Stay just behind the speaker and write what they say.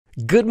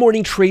Good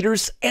morning,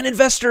 traders and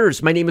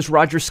investors. My name is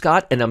Roger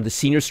Scott, and I'm the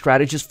Senior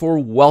Strategist for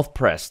Wealth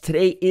Press.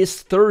 Today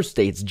is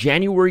Thursday. It's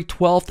January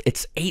 12th.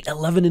 It's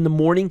 8:11 in the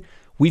morning.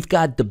 We've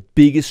got the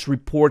biggest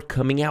report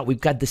coming out. We've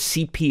got the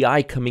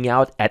CPI coming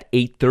out at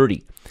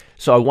 8:30.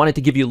 So I wanted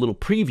to give you a little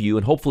preview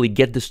and hopefully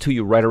get this to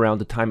you right around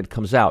the time it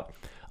comes out.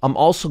 I'm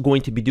also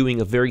going to be doing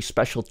a very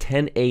special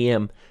 10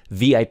 a.m.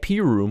 VIP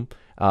room.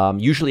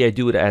 Usually I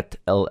do it at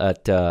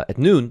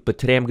noon, but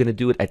today I'm going to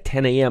do it at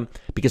 10 a.m.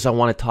 because I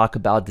want to talk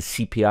about the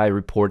CPI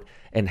report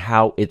and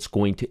how it's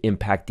going to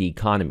impact the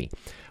economy.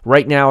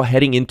 Right now,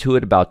 heading into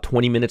it about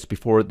 19 minutes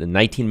before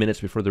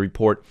the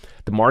report,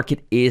 the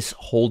market is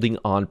holding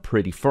on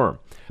pretty firm.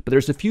 But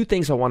there's a few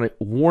things I want to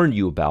warn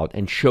you about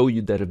and show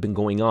you that have been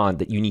going on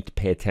that you need to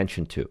pay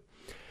attention to.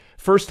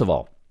 First of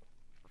all,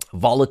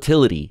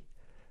 volatility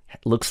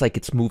looks like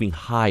it's moving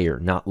higher,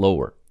 not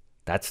lower.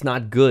 That's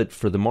not good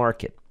for the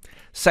market.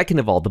 Second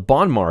of all, the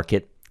bond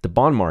market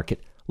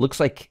looks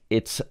like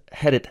it's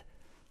headed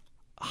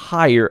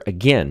higher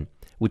again,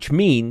 which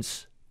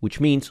means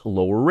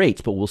lower rates.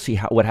 But we'll see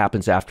what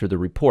happens after the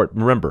report.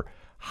 Remember,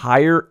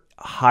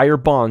 higher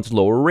bonds,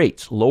 lower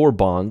rates. Lower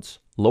bonds,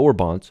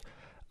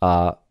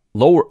 higher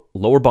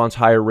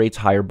rates.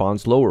 Higher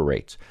bonds, lower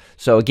rates.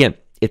 So again,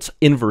 it's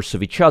inverse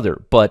of each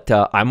other. But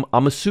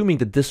I'm assuming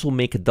that this will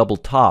make a double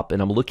top,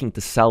 and I'm looking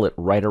to sell it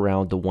right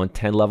around the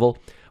 110 level.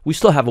 We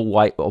still have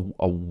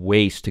a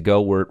ways to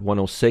go. We're at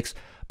 106,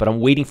 but I'm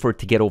waiting for it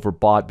to get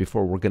overbought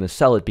before we're going to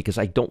sell it because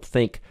I don't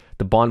think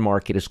the bond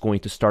market is going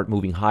to start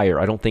moving higher.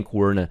 I don't think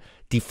we're in a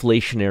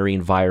deflationary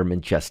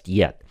environment just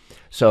yet.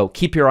 So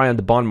keep your eye on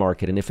the bond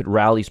market, and if it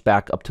rallies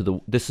back up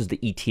to this is the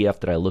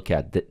ETF that I look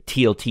at, the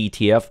TLT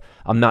ETF.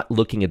 I'm not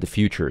looking at the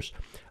futures.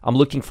 I'm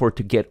looking for it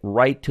to get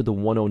right to the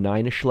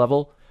 109-ish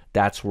level.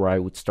 That's where I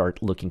would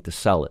start looking to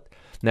sell it.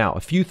 Now, a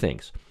few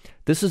things.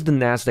 This is the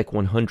NASDAQ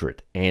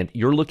 100, and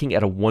you're looking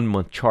at a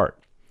 1-month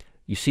chart.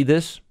 You see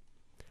this?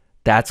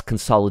 That's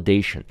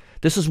consolidation.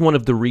 This is one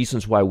of the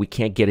reasons why we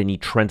can't get any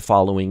trend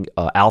following,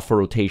 alpha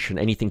rotation,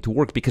 anything to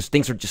work, because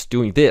things are just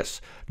doing this.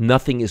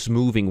 Nothing is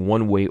moving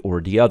one way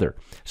or the other.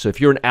 So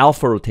if you're an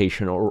alpha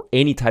rotation or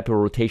any type of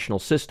rotational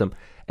system,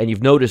 and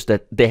you've noticed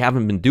that they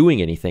haven't been doing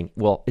anything,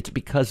 well, it's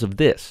because of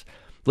this.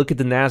 Look at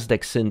the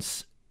NASDAQ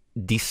since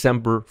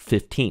December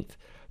 15th.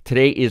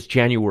 Today is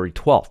January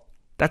 12th.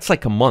 That's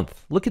like a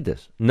month. Look at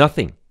this.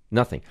 Nothing.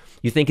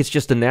 You think it's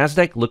just the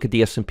NASDAQ? Look at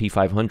the S&P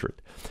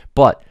 500.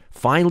 But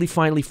finally,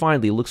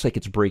 it looks like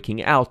it's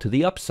breaking out to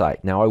the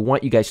upside. Now, I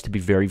want you guys to be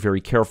very,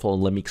 very careful,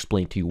 and let me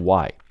explain to you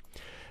why.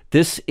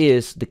 This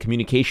is the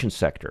communication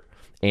sector,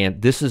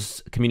 and this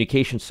is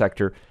communication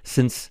sector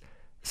since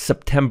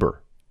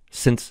September.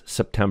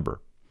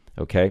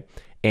 Okay?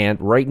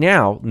 And right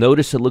now,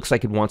 notice it looks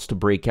like it wants to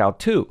break out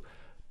too.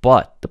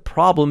 But the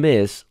problem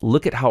is,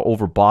 look at how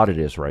overbought it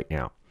is right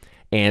now.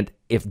 And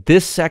if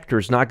this sector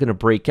is not going to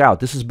break out,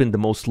 this has been the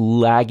most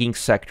lagging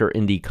sector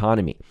in the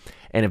economy.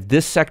 And if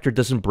this sector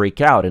doesn't break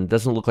out, and it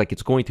doesn't look like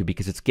it's going to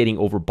because it's getting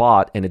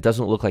overbought and it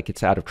doesn't look like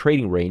it's out of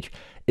trading range,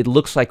 it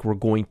looks like we're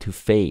going to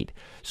fade.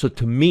 So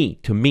to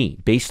me,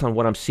 based on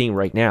what I'm seeing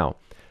right now,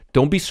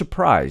 don't be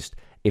surprised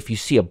if you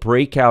see a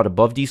breakout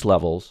above these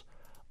levels,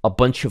 a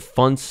bunch of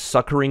funds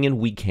suckering in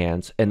weak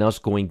hands, and us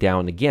going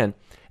down again,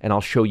 and I'll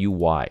show you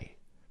why.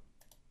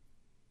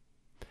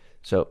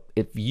 So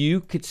if you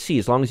could see,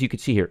 as long as you could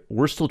see here,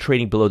 we're still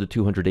trading below the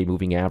 200-day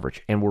moving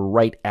average, and we're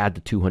right at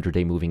the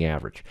 200-day moving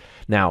average.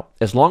 Now,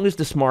 as long as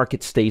this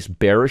market stays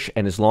bearish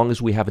and as long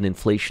as we have an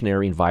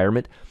inflationary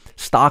environment,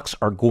 stocks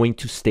are going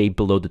to stay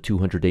below the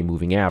 200-day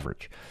moving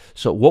average.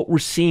 So what we're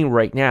seeing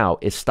right now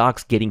is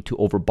stocks getting to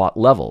overbought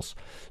levels.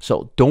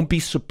 So don't be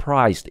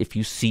surprised if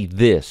you see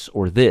this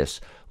or this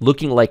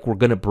looking like we're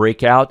going to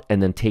break out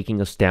and then taking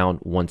us down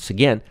once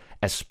again,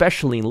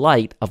 especially in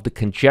light of the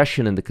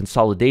congestion and the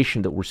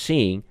consolidation that we're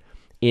seeing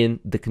in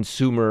the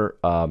consumer,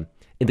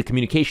 in the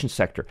communication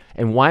sector.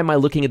 And why am I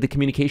looking at the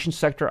communication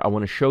sector? I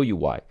want to show you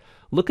why.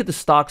 Look at the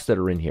stocks that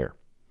are in here,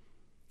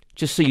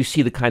 just so you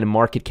see the kind of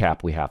market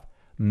cap we have.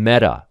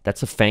 Meta,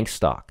 that's a FANG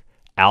stock.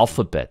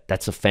 Alphabet,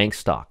 that's a FANG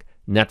stock.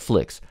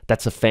 Netflix,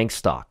 that's a FANG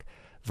stock.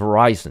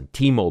 Verizon,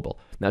 T-Mobile.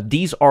 Now,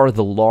 these are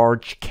the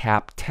large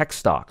cap tech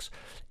stocks.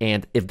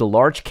 And if the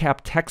large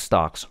cap tech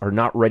stocks are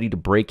not ready to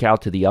break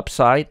out to the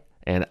upside,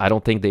 and I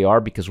don't think they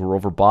are because we're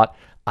overbought,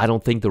 I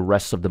don't think the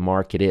rest of the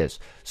market is.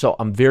 So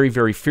I'm very,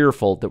 very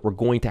fearful that we're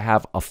going to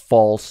have a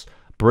false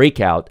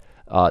breakout.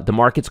 The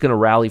market's going to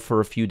rally for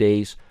a few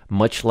days,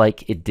 much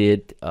like it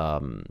did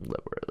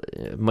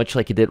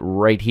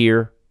right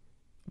here,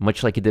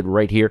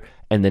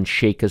 and then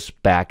shake us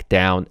back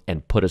down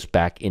and put us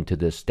back into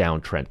this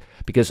downtrend.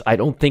 Because I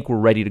don't think we're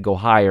ready to go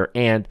higher,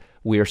 and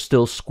we are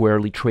still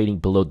squarely trading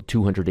below the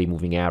 200-day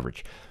moving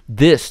average.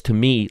 This, to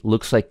me,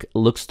 looks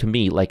to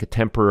me like a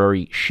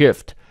temporary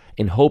shift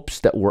in hopes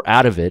that we're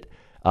out of it.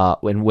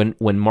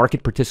 When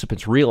market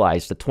participants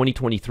realize that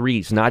 2023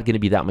 is not going to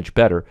be that much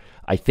better,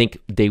 I think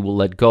they will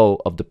let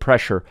go of the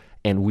pressure,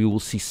 and we will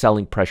see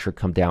selling pressure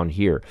come down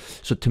here.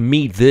 So to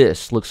me,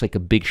 this looks like a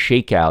big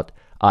shakeout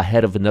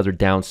ahead of another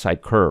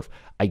downside curve.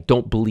 I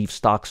don't believe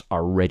stocks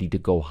are ready to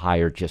go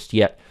higher just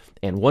yet.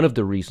 And one of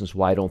the reasons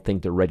why I don't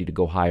think they're ready to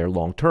go higher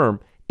long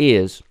term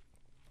is,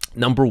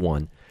 number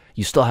one,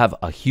 you still have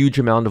a huge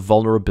amount of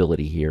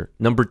vulnerability here.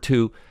 Number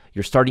two,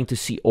 you're starting to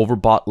see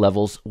overbought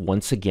levels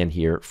once again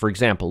here. For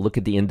example, look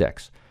at the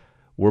index.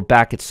 We're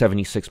back at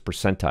 76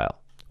 percentile.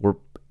 We're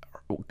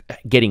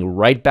getting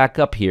right back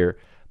up here,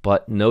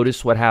 but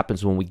notice what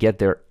happens when we get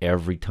there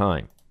every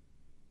time.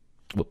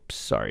 Whoops,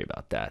 sorry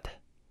about that.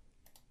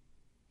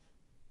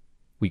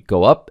 We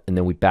go up and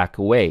then we back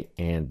away,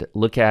 and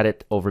look at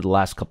it over the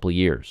last couple of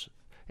years,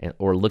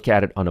 or look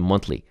at it on a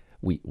monthly.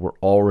 We're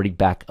already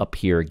back up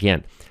here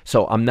again.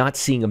 So I'm not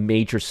seeing a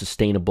major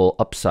sustainable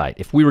upside.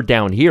 If we were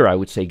down here, I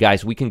would say,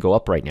 guys, we can go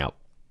up right now.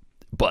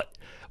 But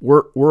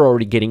we're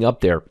already getting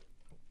up there.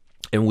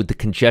 And with the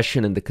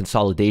congestion and the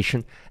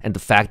consolidation and the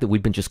fact that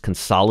we've been just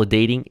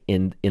consolidating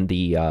in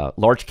the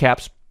large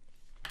caps,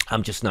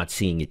 I'm just not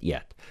seeing it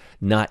yet.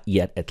 Not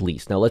yet, at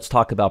least. Now let's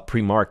talk about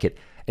pre-market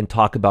and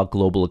talk about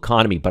global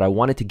economy. But I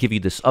wanted to give you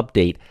this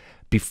update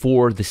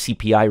before the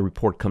CPI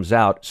report comes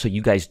out, so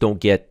you guys don't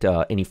get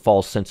any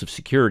false sense of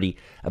security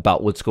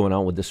about what's going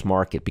on with this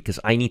market, because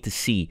I need to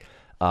see,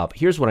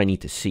 here's what I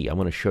need to see. I'm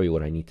going to show you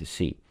what I need to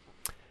see.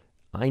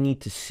 I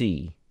need to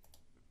see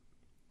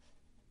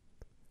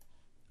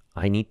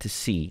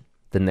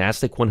the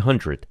NASDAQ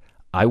 100.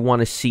 I want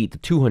to see the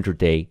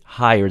 200-day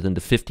higher than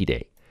the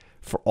 50-day.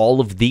 For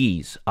all of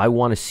these, I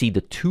want to see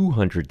the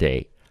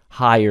 200-day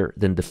higher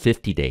than the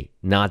 50-day,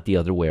 not the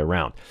other way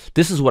around.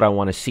 This is what I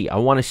want to see. I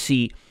want to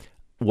see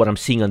what I'm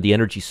seeing on the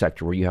energy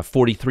sector, where you have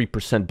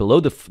 43% below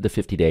the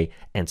 50-day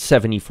and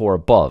 74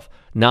 above,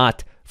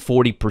 not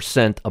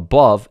 40%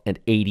 above and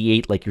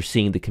 88 like you're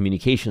seeing in the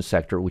communication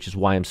sector, which is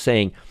why I'm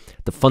saying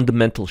the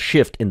fundamental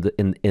shift in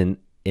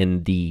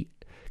the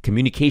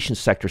communication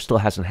sector still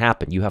hasn't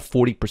happened. You have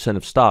 40%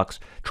 of stocks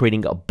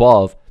trading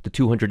above the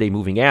 200-day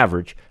moving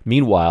average.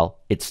 Meanwhile,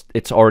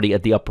 it's already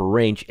at the upper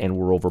range and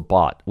we're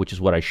overbought, which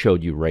is what I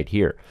showed you right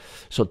here.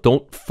 So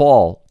don't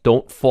fall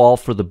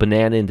for the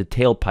banana in the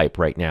tailpipe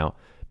right now,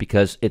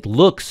 because it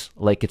looks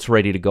like it's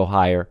ready to go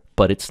higher,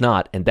 but it's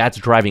not, and that's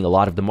driving a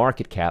lot of the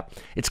market cap.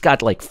 It's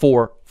got like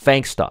 4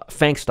 FANG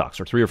stocks,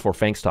 or 3 or 4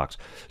 FANG stocks.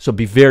 So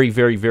be very,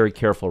 very, very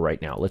careful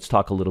right now. Let's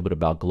talk a little bit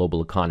about global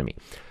economy.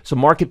 So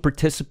market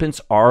participants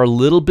are a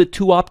little bit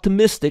too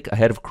optimistic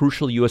ahead of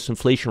crucial U.S.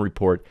 inflation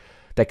report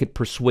that could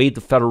persuade the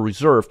Federal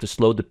Reserve to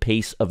slow the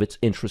pace of its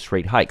interest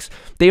rate hikes.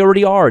 They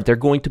already are. They're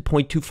going to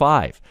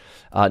 0.25.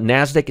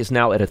 NASDAQ is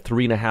now at a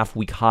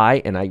 3.5-week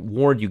high, and I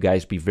warned you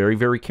guys, be very,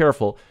 very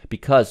careful,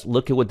 because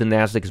look at what the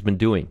NASDAQ has been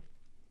doing.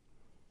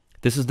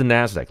 This is the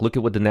NASDAQ. Look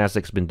at what the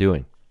NASDAQ's been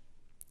doing.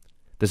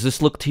 Does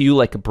this look to you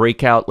like a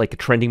breakout, like a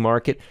trending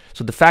market?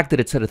 So the fact that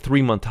it's at a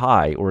 3-month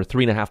high or a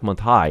 3.5-month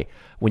high,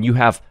 when you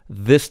have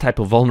this type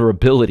of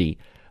vulnerability,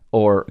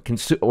 or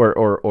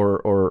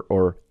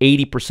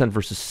 80%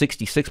 versus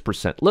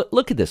 66%.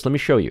 Look at this. Let me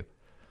show you.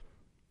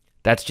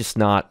 That's just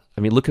not,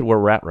 I mean, look at where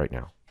we're at right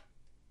now.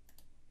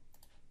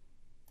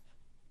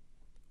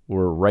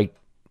 We're right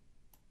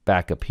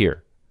back up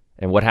here.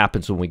 And what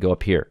happens when we go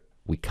up here?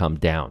 We come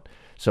down.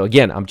 So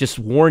again, I'm just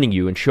warning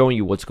you and showing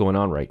you what's going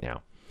on right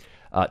now.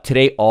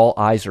 Today, all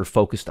eyes are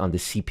focused on the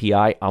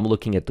CPI. I'm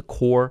looking at the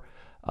core.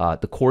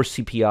 The core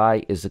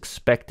CPI is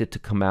expected to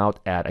come out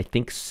at, I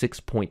think,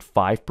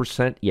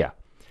 6.5%. Yeah.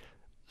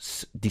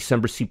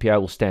 December CPI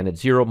will stand at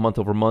 0 month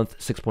over month,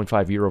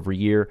 6.5 year over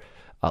year.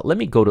 Let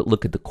me go to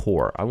look at the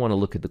core. I want to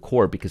look at the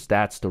core because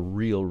that's the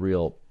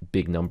real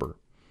big number.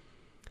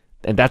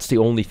 And that's the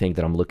only thing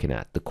that I'm looking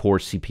at, the core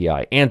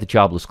CPI and the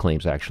jobless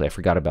claims, actually. I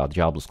forgot about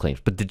jobless claims.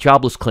 But the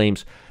jobless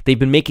claims, they've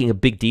been making a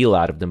big deal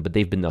out of them, but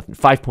they've been nothing.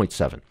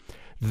 5.7.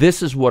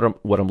 This is what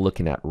I'm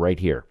looking at right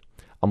here.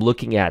 I'm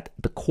looking at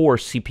the core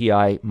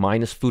CPI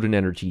minus food and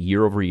energy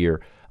year over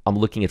year. I'm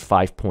looking at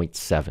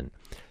 5.7.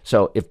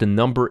 So if the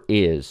number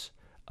is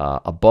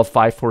above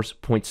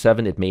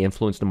 5.7, it may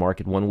influence the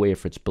market one way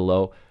if it's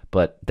below,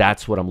 but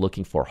that's what I'm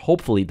looking for.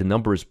 Hopefully the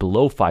number is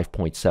below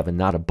 5.7,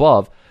 not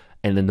above,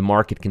 and then the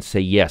market can say,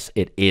 yes,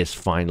 it is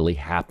finally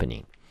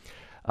happening.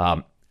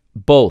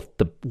 Both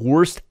the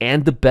worst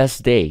and the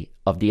best day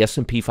of the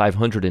S&P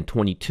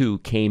 522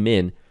 came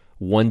in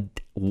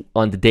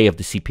on the day of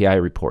the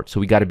CPI report. So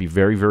we got to be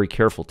very, very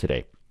careful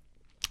today.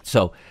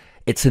 So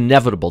it's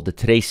inevitable that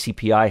today's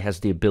CPI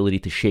has the ability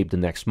to shape the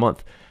next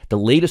month. The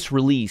latest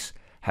release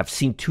have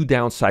seen 2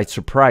 downside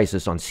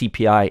surprises on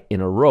CPI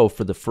in a row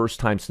for the first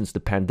time since the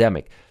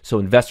pandemic. So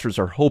investors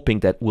are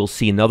hoping that we'll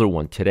see another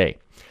one today.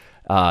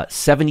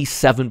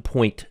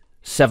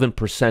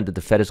 77.7% that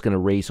the Fed is going to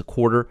raise a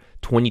quarter,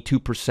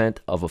 22%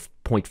 of a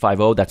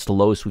 0.50. That's the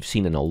lowest we've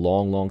seen in a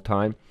long, long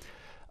time.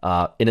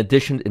 In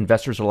addition,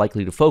 investors are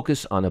likely to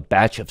focus on a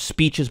batch of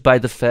speeches by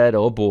the Fed.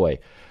 Oh boy.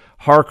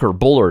 Harker,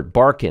 Bullard,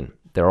 Barkin,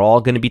 they're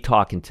all going to be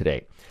talking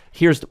today.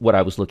 Here's what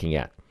I was looking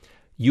at.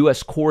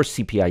 U.S. core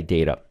CPI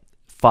data,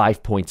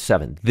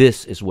 5.7.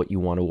 This is what you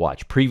want to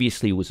watch.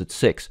 Previously, it was at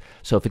 6.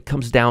 So if it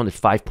comes down at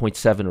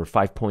 5.7 or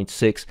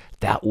 5.6,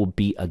 that will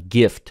be a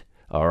gift.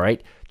 All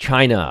right.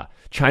 China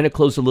China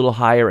closed a little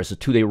higher as a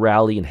two-day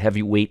rally and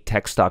heavyweight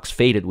tech stocks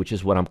faded, which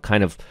is what I'm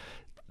kind of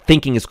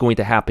thinking is going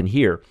to happen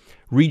here.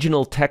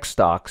 Regional tech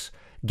stocks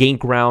gained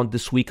ground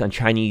this week on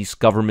Chinese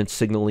government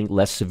signaling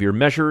less severe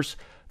measures.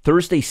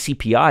 Thursday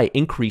CPI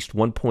increased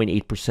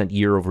 1.8%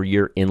 year over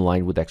year, in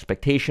line with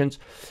expectations.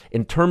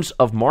 In terms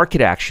of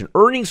market action,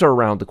 earnings are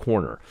around the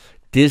corner.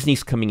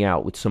 Disney's coming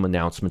out with some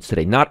announcements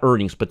today. Not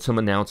earnings, but some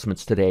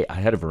announcements today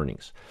ahead of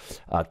earnings.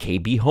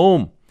 KB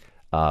Home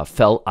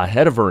fell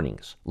ahead of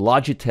earnings.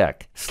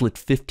 Logitech slid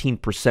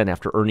 15%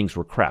 after earnings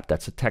were crap.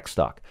 That's a tech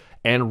stock.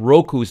 And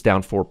Roku is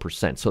down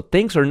 4%. So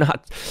things are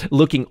not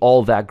looking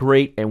all that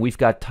great. And we've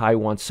got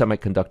Taiwan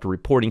Semiconductor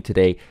reporting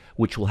today,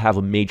 which will have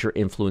a major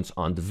influence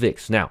on the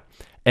VIX. Now,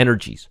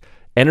 energies.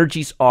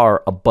 Energies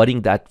are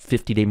abutting that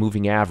 50-day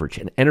moving average,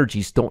 and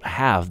energies don't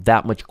have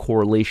that much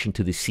correlation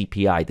to the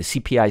CPI. The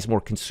CPI is more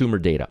consumer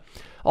data,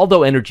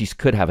 although energies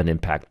could have an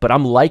impact. But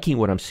I'm liking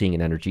what I'm seeing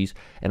in energies,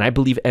 and I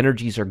believe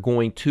energies are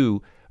going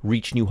to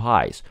reach new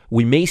highs.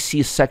 We may see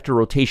a sector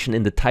rotation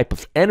in the type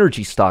of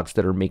energy stocks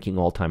that are making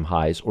all-time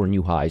highs or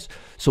new highs,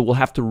 so we'll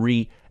have to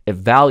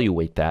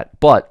re-evaluate that.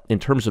 But in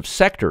terms of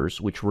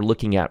sectors, which we're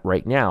looking at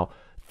right now,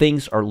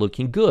 things are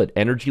looking good.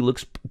 Energy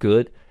looks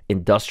good.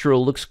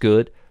 Industrial looks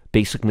good.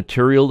 Basic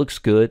material looks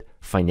good.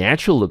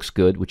 Financial looks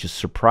good, which is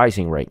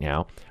surprising right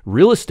now.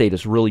 Real estate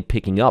is really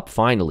picking up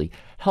finally.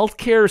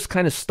 Healthcare is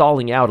kind of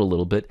stalling out a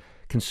little bit.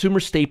 Consumer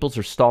staples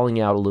are stalling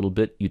out a little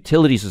bit.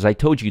 Utilities, as I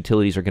told you,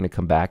 utilities are going to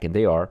come back, and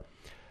they are.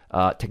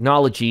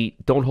 Technology,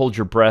 don't hold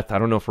your breath. I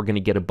don't know if we're going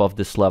to get above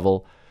this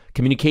level.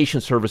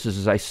 Communication services,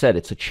 as I said,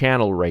 it's a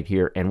channel right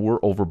here, and we're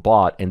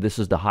overbought, and this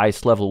is the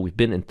highest level we've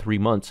been in 3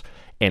 months,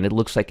 and it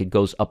looks like it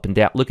goes up and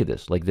down. Look at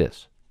this, like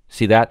this.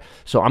 See that?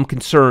 So I'm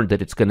concerned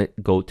that it's going to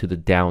go to the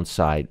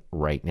downside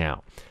right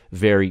now.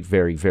 Very,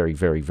 very, very,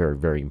 very, very,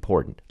 very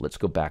important. Let's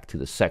go back to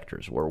the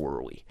sectors. Where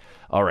were we?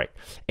 All right.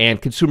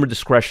 And consumer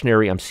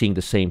discretionary, I'm seeing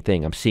the same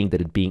thing. I'm seeing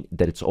that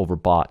it's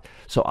overbought.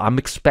 So I'm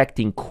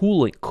expecting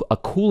a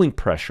cooling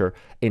pressure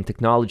in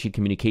technology,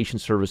 communication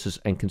services,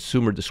 and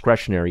consumer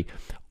discretionary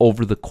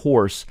over the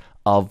course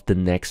of the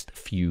next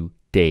few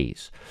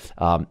days.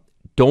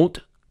 Don't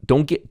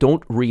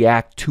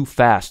react too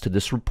fast to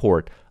this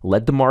report.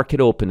 Let the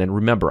market open, and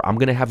remember, I'm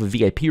going to have a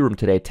VIP room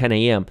today at 10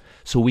 a.m.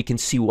 so we can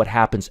see what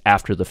happens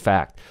after the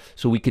fact.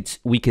 So we can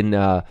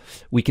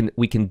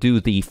do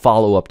the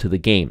follow up to the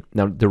game.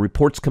 Now the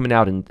report's coming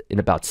out in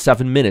about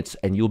 7 minutes,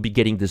 and you'll be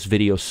getting this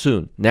video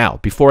soon.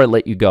 Now, before I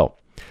let you go,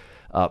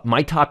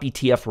 my top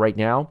ETF right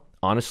now,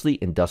 honestly,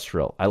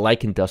 industrial. I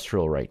like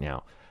industrial right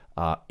now.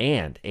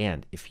 And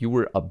if you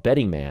were a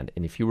betting man,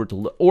 and if you were to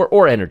look,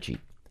 or energy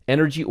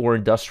or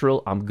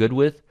industrial, I'm good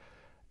with.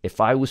 If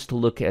I was to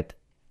look at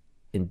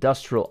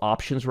industrial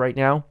options right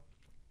now,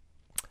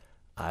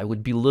 I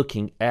would be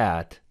looking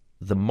at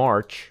the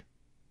March.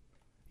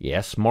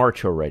 Yes,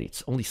 March already.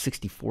 It's only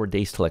 64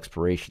 days till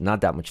expiration,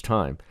 not that much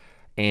time.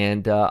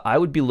 And I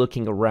would be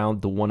looking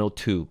around the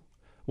 102,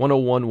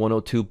 101,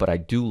 102, but I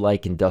do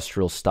like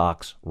industrial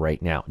stocks right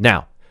now.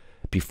 Now,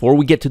 before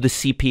we get to the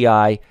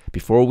CPI,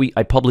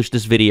 I publish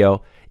this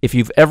video, if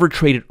you've ever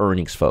traded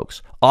earnings,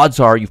 folks, odds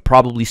are you've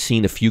probably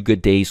seen a few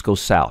good days go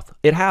south.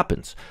 It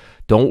happens.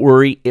 Don't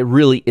worry, it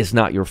really is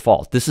not your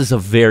fault. This is a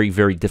very,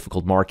 very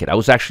difficult market. I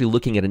was actually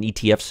looking at an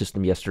ETF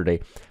system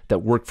yesterday that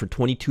worked for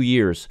 22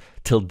 years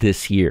till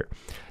this year.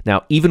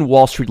 Now, even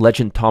Wall Street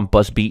legend Tom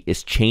Busby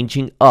is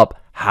changing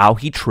up how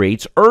he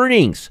trades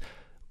earnings.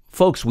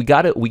 Folks, we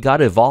gotta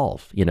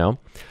evolve, you know.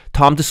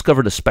 Tom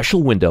discovered a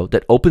special window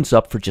that opens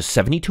up for just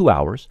 72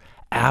 hours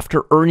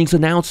after earnings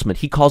announcement.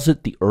 He calls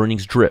it the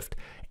earnings drift.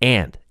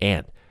 And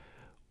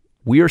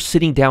we are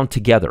sitting down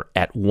together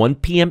at 1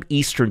 p.m.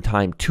 Eastern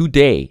time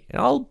today,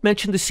 and I'll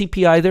mention the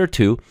CPI there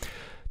too,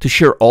 to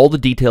share all the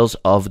details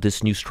of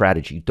this new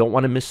strategy. You don't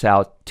want to miss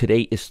out.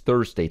 Today is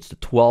Thursday. It's the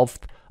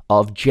 12th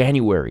of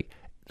January.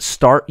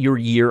 Start your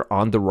year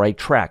on the right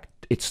track.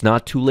 It's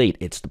not too late.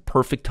 It's the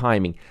perfect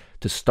timing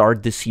to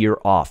start this year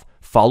off.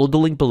 Follow the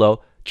link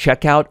below.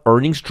 Check out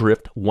Earnings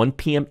Drift, 1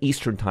 p.m.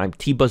 Eastern Time.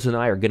 T-Buzz and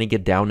I are going to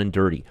get down and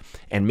dirty.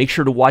 And make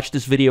sure to watch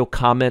this video,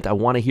 comment. I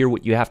want to hear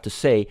what you have to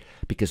say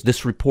because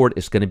this report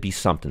is going to be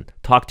something.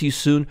 Talk to you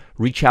soon.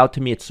 Reach out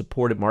to me at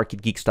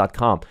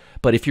support@marketgeeks.com.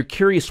 But if you're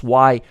curious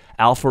why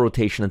alpha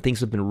rotation and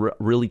things have been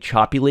really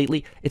choppy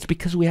lately, it's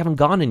because we haven't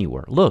gone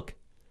anywhere. Look,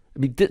 I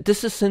mean,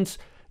 this is since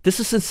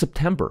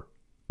September.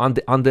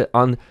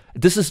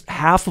 This is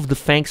half of the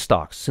FANG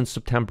stocks since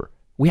September.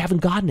 We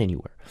haven't gotten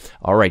anywhere.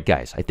 All right,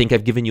 guys, I think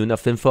I've given you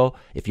enough info.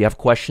 If you have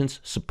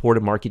questions,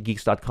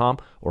 support@marketgeeks.com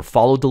or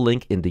follow the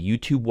link in the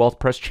YouTube Wealth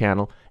Press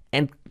channel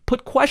and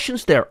put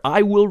questions there.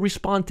 I will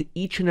respond to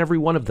each and every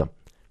one of them.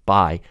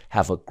 Bye.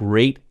 Have a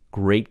great,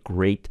 great,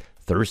 great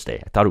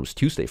Thursday. I thought it was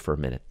Tuesday for a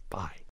minute. Bye.